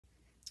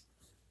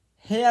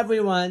Hey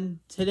everyone,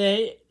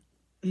 today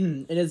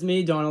it is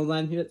me, Donald.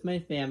 I'm here with my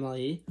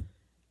family,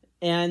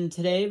 and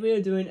today we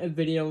are doing a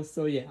video,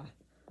 so yeah.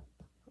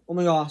 Oh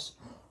my gosh,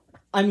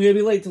 I'm gonna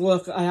be late to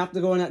work. I have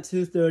to go in at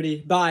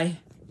 2:30. Bye.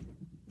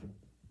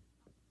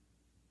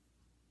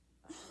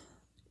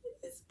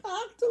 It's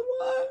back to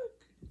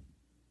work.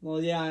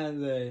 Well, yeah,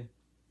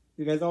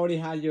 you guys already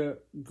had your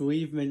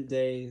bereavement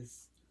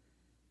days.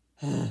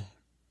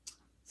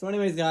 So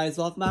anyways, guys,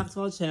 welcome back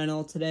to our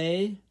channel.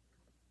 Today,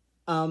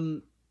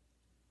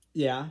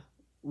 yeah,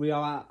 we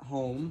are at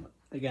home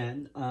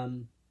again,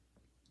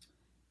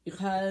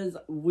 because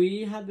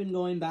we have been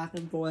going back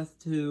and forth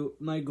to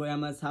my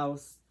grandma's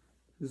house,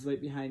 who's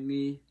right behind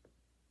me.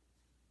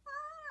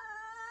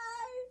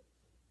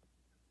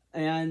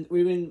 And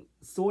we've been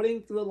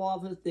sorting through a lot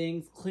of her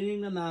things,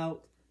 cleaning them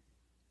out,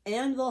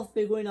 and while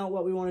figuring out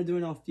what we want to do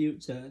in our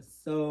future.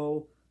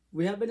 So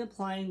we have been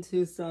applying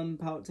to some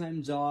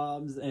part-time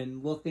jobs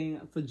and looking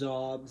for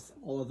jobs,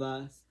 all of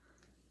us.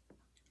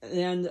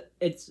 And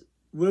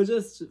we're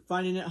just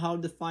finding it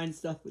hard to find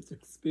stuff with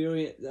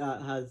experience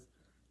that has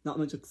not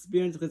much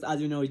experience, because as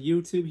you know,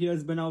 YouTube here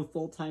has been our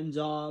full-time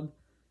job.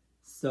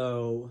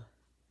 So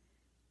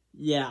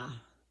yeah.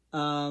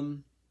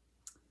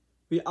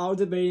 We are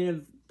debating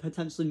of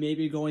potentially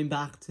maybe going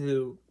back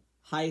to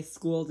high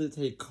school to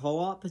take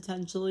co-op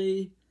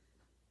potentially,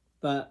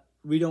 but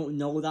we don't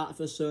know that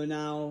for sure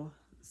now.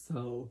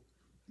 So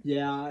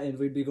yeah, and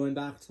we'd be going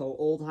back to our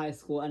old high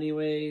school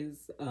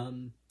anyways,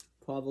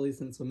 probably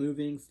since we're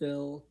moving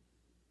still.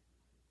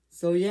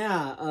 So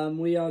yeah,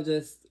 we are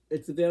just,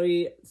 it's a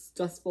very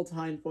stressful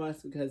time for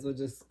us because we're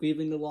just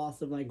grieving the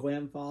loss of my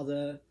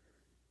grandfather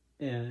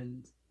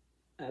and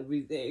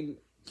everything.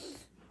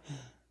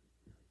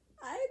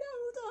 I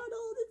know,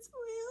 Donald, it's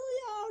really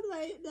hard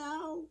right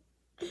now.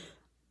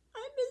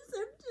 I miss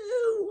him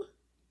too.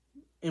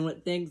 And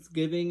with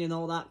Thanksgiving and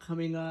all that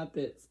coming up,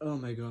 it's, oh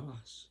my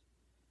gosh.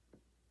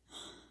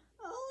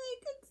 All I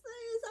can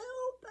say is I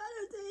hope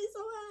better days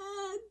are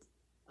ahead.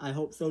 I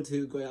hope so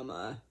too,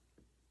 Grandma.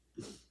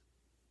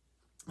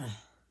 So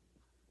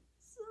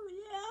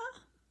yeah.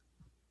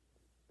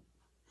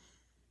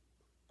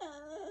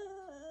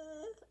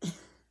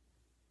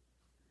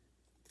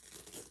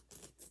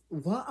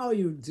 What are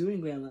you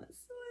doing, Grandma? So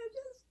I'm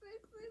just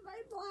fixing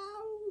my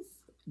blouse.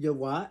 Your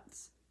what?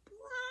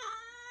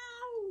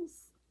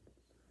 Blouse.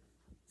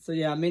 So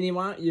yeah, Minnie,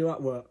 why aren't you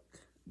at work?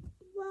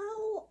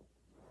 Well,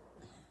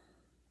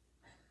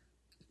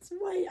 it's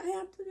right. I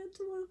have to get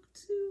to work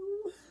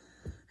too.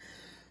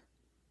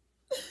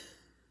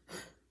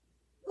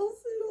 I'll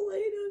see you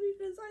later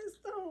because I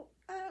start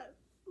at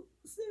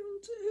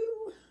soon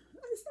too.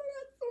 I start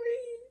at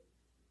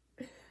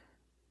 3.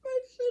 My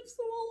shifts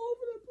are all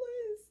over the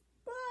place.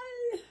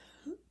 Bye.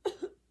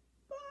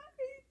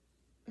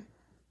 Bye.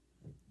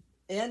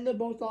 And they're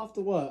both off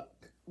to work,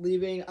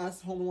 leaving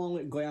us home along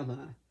with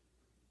Grandma.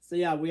 So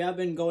yeah, we have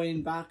been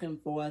going back and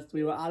forth.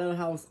 We were at our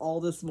house all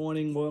this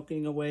morning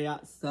working away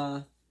at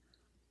stuff,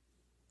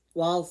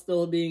 while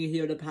still being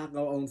here to pack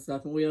our own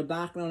stuff. And we are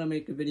back now to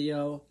make a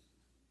video.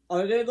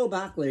 Are we gonna go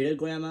back later,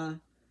 Grandma?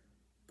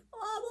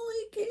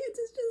 Probably can't.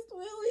 It's just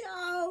really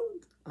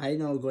out. I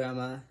know,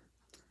 Grandma.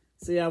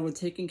 So yeah, we're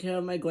taking care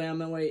of my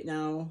grandma right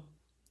now.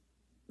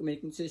 We're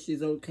making sure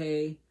she's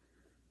okay.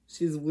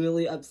 She's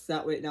really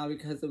upset right now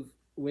because of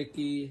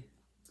Rickey.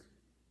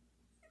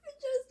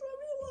 Just when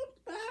we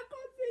looked back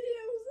on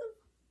videos of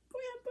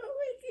Grandpa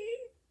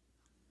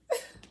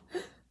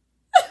Rickey.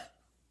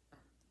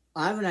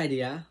 I have an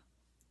idea.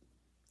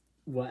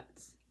 What?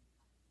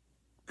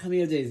 Come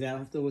here, Daisy. I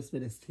have to whisper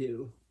this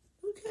too.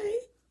 Okay.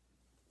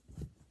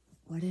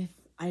 What if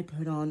I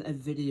put on a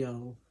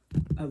video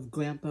of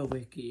Grandpa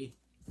Rickey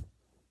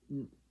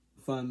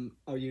from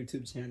our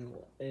YouTube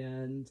channel,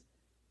 and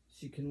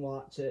she can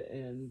watch it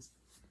and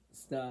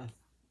stuff?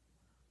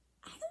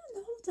 I don't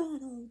know,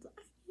 Donald.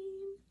 I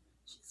mean,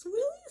 she's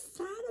really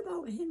sad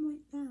about him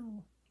right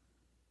now.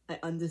 I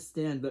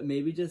understand, but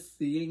maybe just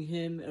seeing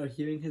him or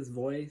hearing his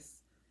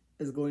voice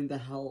is going to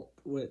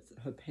help with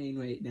her pain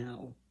right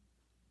now.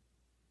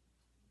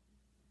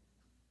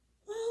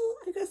 Well,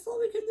 I guess all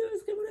we can do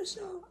is give it a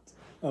shot.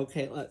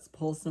 Okay, let's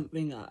pull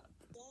something up.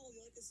 Oh,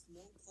 you're like a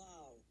snow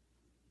cloud.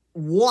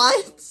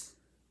 What?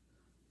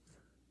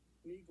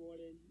 Me,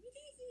 Gordon.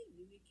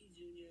 Rickey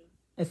Jr.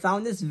 I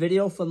found this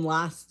video from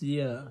last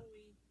year.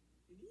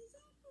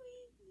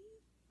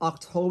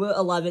 October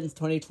 11th,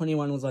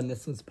 2021 was when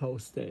this was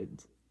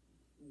posted.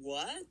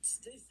 What?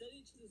 They said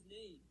each other's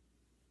name.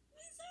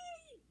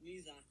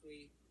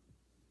 Exactly.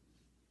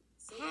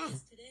 So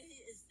yes, today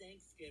is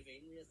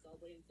Thanksgiving. We are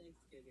celebrating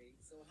Thanksgiving.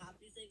 So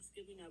happy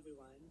Thanksgiving,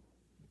 everyone.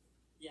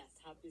 Yes,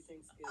 happy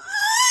Thanksgiving.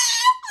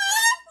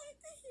 I'd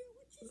like to hear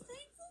what you're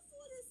thankful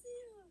for this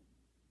year.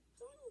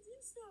 Donald, you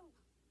start.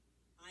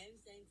 I am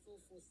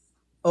thankful for...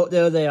 Oh,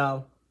 there they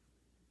are.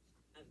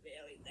 I'm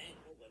very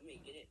thankful for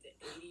making it to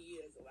 80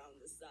 years around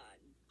the sun.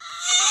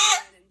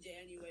 In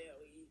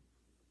January.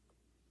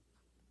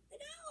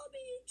 And I'll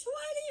be 24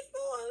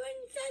 in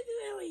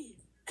February.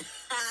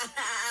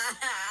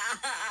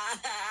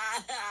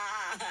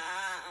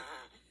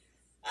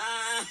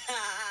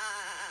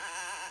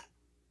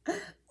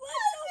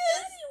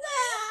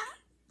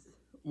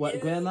 What,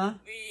 Grandma?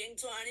 Being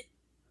 20.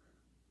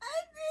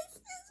 I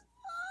miss his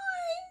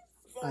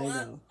voice. I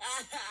know.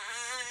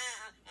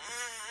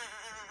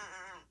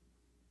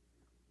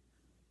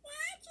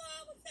 What's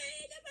wrong with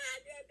saying about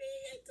your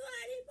being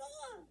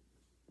 24?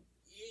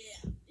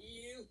 Yeah,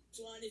 you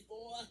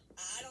 24?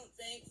 I don't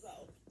think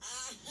so.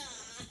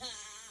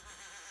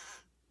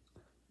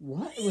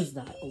 What was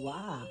that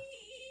laugh?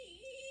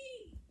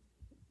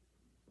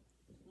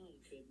 Oh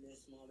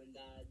goodness, Mom and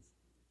Dad.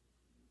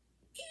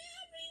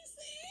 Can we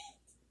sit?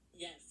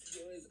 Yes,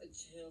 here is a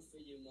chair for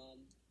you, Mom.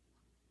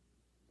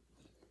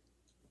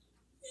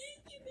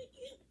 Thank you,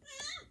 Rickey.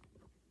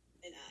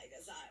 And I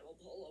guess I will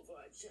pull over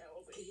a chair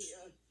over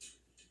here.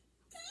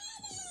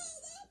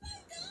 Donald! Oh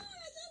my God!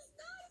 I just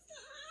noticed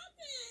what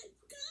happened.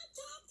 Go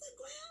talk to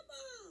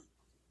Grandma.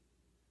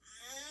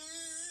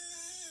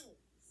 Ow!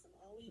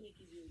 Sorry,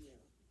 Rickey Jr.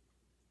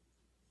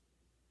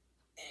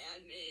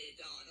 And me,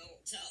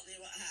 Donald. Tell me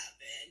what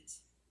happened.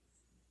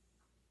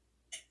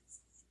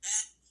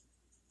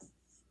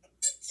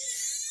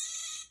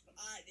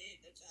 I need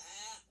the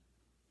chat.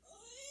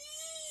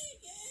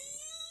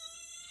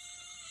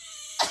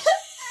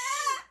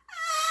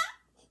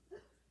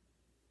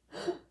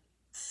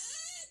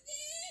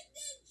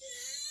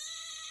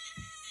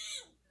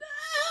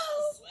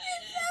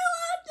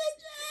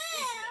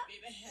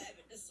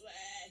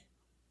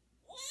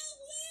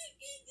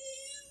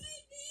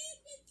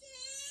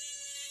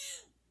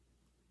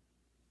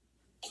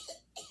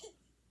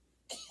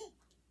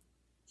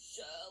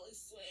 Shirley,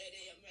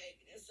 sweetie, you're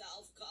making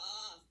yourself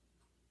cough.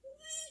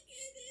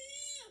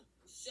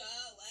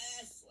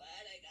 Shirley,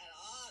 sweaty, got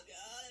all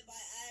good in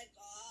my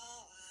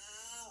ankle.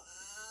 Ow,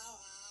 ow,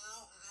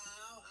 ow,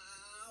 ow,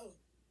 ow.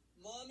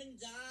 Mom and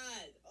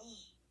Dad. Oh,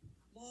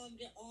 Mom,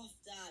 get off,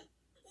 Dad.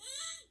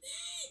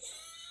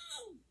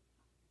 No!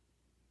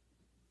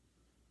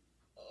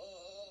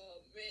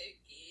 Oh,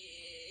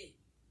 Mickey.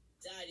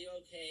 Dad, you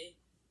okay?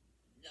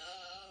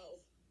 No.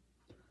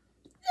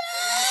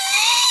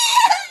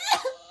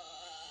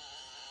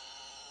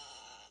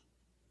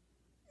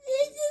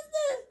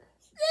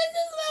 This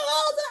is where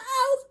all the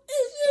house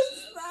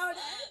issues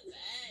started.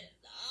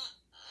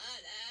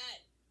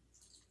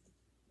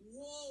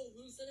 Whoa,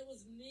 who said it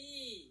was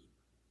me?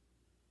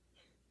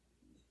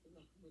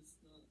 That was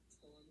not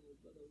Donald,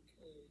 but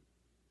okay.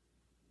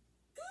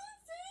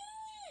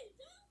 Goofy!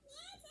 Don't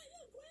laugh at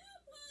your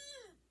grandpa!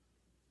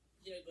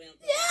 Your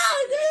grandpa. Yeah,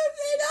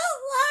 Goofy,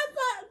 don't laugh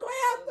at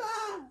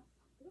Grandpa.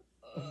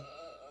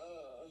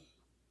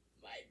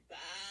 My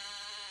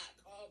back.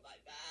 Oh, my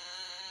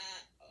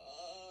back.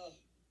 Oh.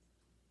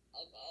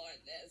 I'll go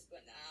in this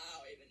for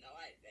now, even though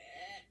I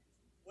bet.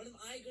 What am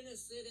I gonna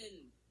sit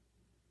in?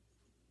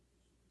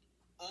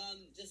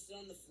 Just sit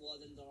on the floor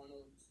then,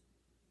 Donald.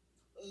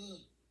 Ugh.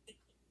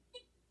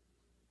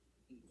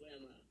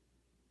 Grandma.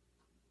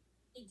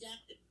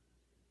 Exactly.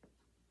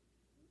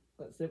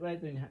 Let's sit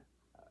right there.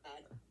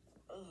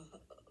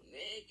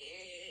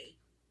 Mickey.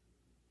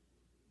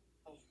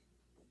 Oh.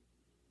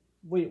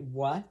 Wait,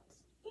 what?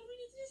 But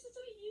this is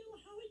you.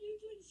 How are you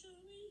doing,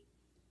 Shirley?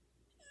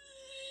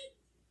 Good.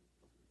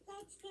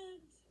 That's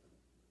good.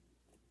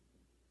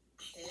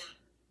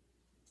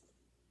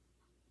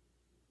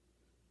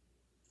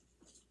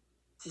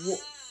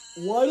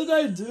 Why did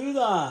I do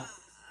that? Ow.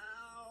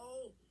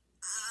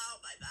 Ow,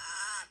 my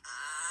back.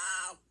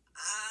 Ow.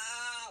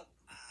 Ow.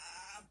 Ow.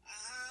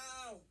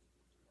 Ow.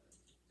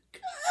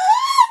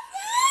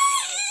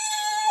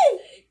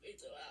 Take me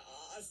to a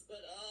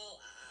hospital.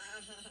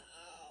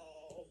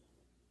 Ow.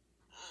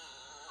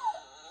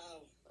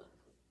 Ow.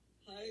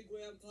 Hi,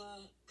 Grandpa.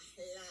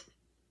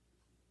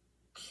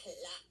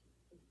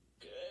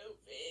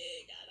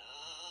 Goofy, get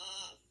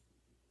off.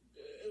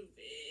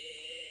 Goofy.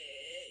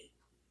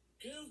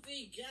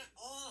 Goofy, get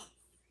off.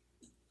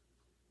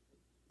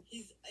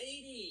 He's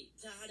 80.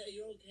 Dad, are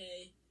you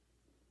okay?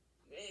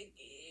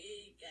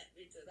 Mickey, get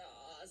me to the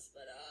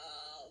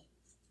hospital.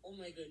 Oh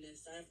my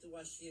goodness, I have to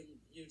rush you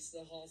to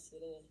the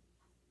hospital.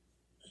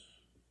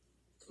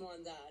 Come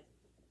on, Dad.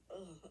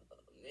 Oh,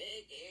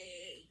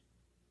 Mickey.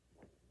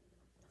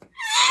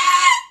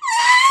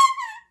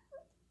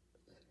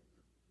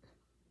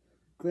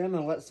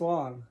 Grandma, what's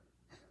wrong?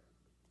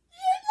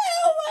 You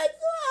know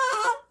what's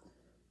wrong.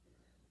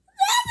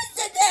 That was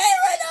the day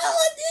when all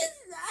of this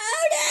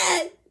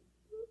started.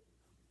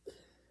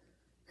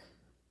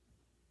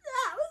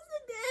 That was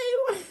the day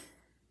when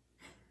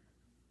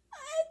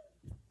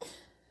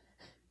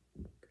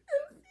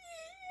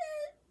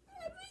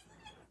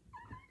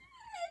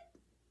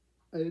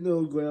I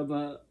know,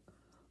 Grandma.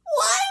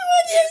 Why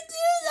would you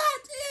do that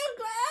to your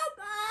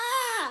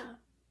grandma?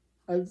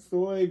 I'm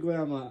sorry,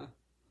 Grandma.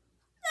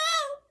 No,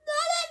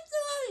 not I'm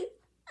sorry.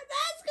 I'm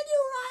asking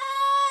you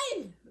why.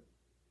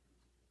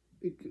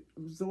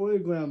 I'm sorry,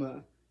 Grandma.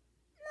 No,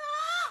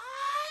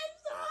 I'm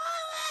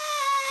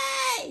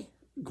sorry.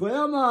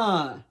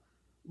 Grandma!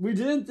 We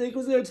didn't think we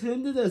was gonna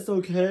attend to this,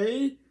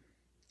 okay?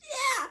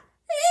 Yeah,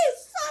 he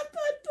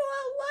suffered for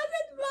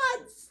 11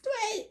 months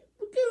straight,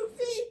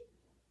 Goofy.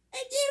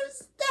 And you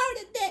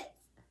started this.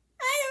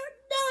 I don't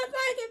know if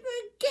I can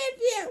forgive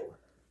you.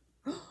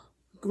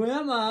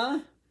 Grandma?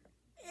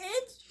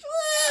 It's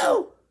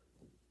true.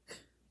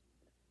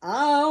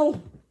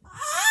 Ow!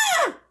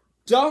 Ah!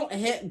 Don't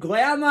hit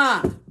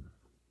Grandma!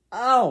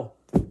 Ow!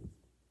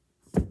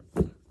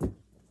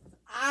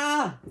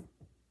 Ah!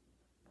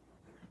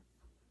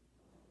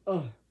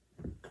 Oh.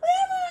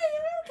 Grandma, are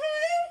you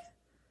okay?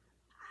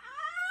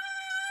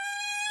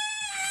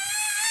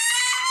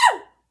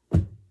 Ow!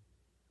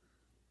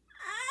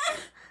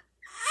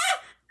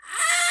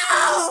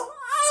 Oh,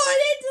 I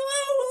need to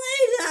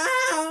lay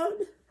down.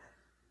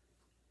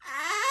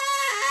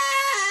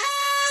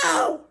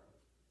 Ow!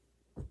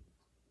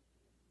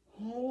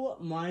 Oh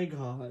my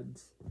god.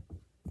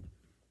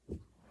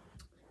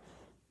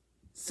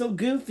 So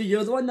Goofy,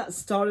 you're the one that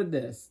started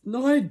this.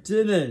 No, I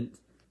didn't.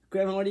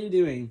 Grandma, what are you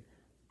doing?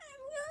 I'm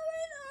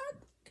going on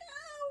the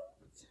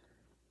couch.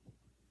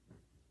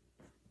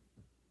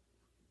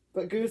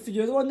 But Goofy,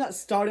 you're the one that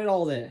started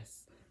all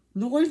this.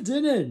 No, I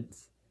didn't.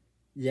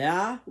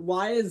 Yeah?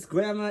 Why is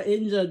Grandma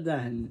injured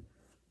then?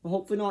 Well,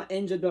 hopefully not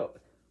injured, but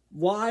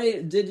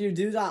why did you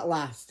do that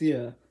last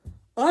year?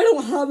 I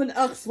don't have an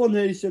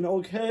explanation,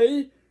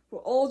 okay? We're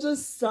all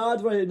just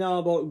sad right now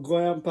about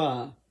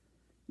Grandpa.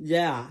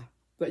 Yeah,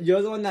 but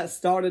you're the one that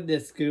started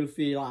this,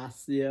 Goofy,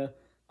 last year.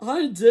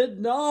 I did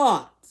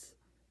not.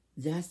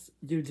 Yes,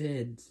 you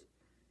did.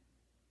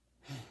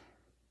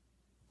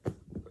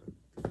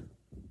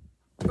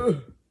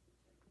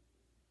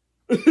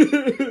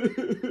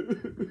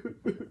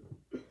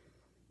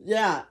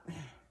 Yeah,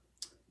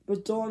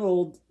 but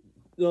Donald,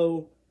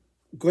 though,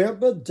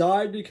 Grandpa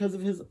died because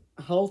of his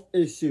health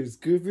issues.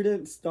 Goofy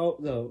didn't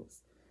start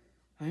those.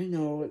 I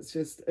know,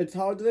 it's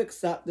hard to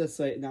accept this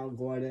right now,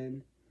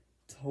 Gordon.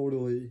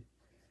 Totally.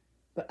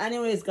 But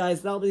anyways,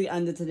 guys, that'll be the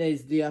end of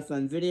today's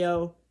DFN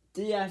video.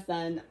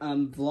 DFN,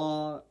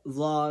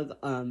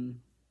 vlog,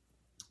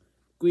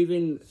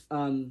 grieving,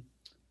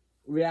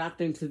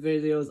 reacting to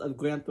videos of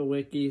Grandpa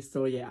Rickey.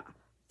 So yeah,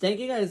 thank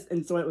you guys,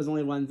 and sorry it was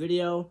only one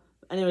video.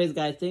 But anyways,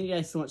 guys, thank you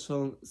guys so much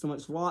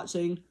for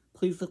watching.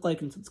 Please click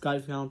like and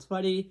subscribe if you haven't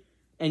already.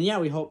 And yeah,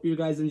 we hope you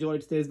guys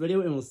enjoyed today's video,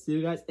 and we'll see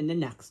you guys in the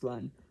next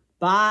one.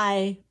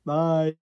 Bye. Bye.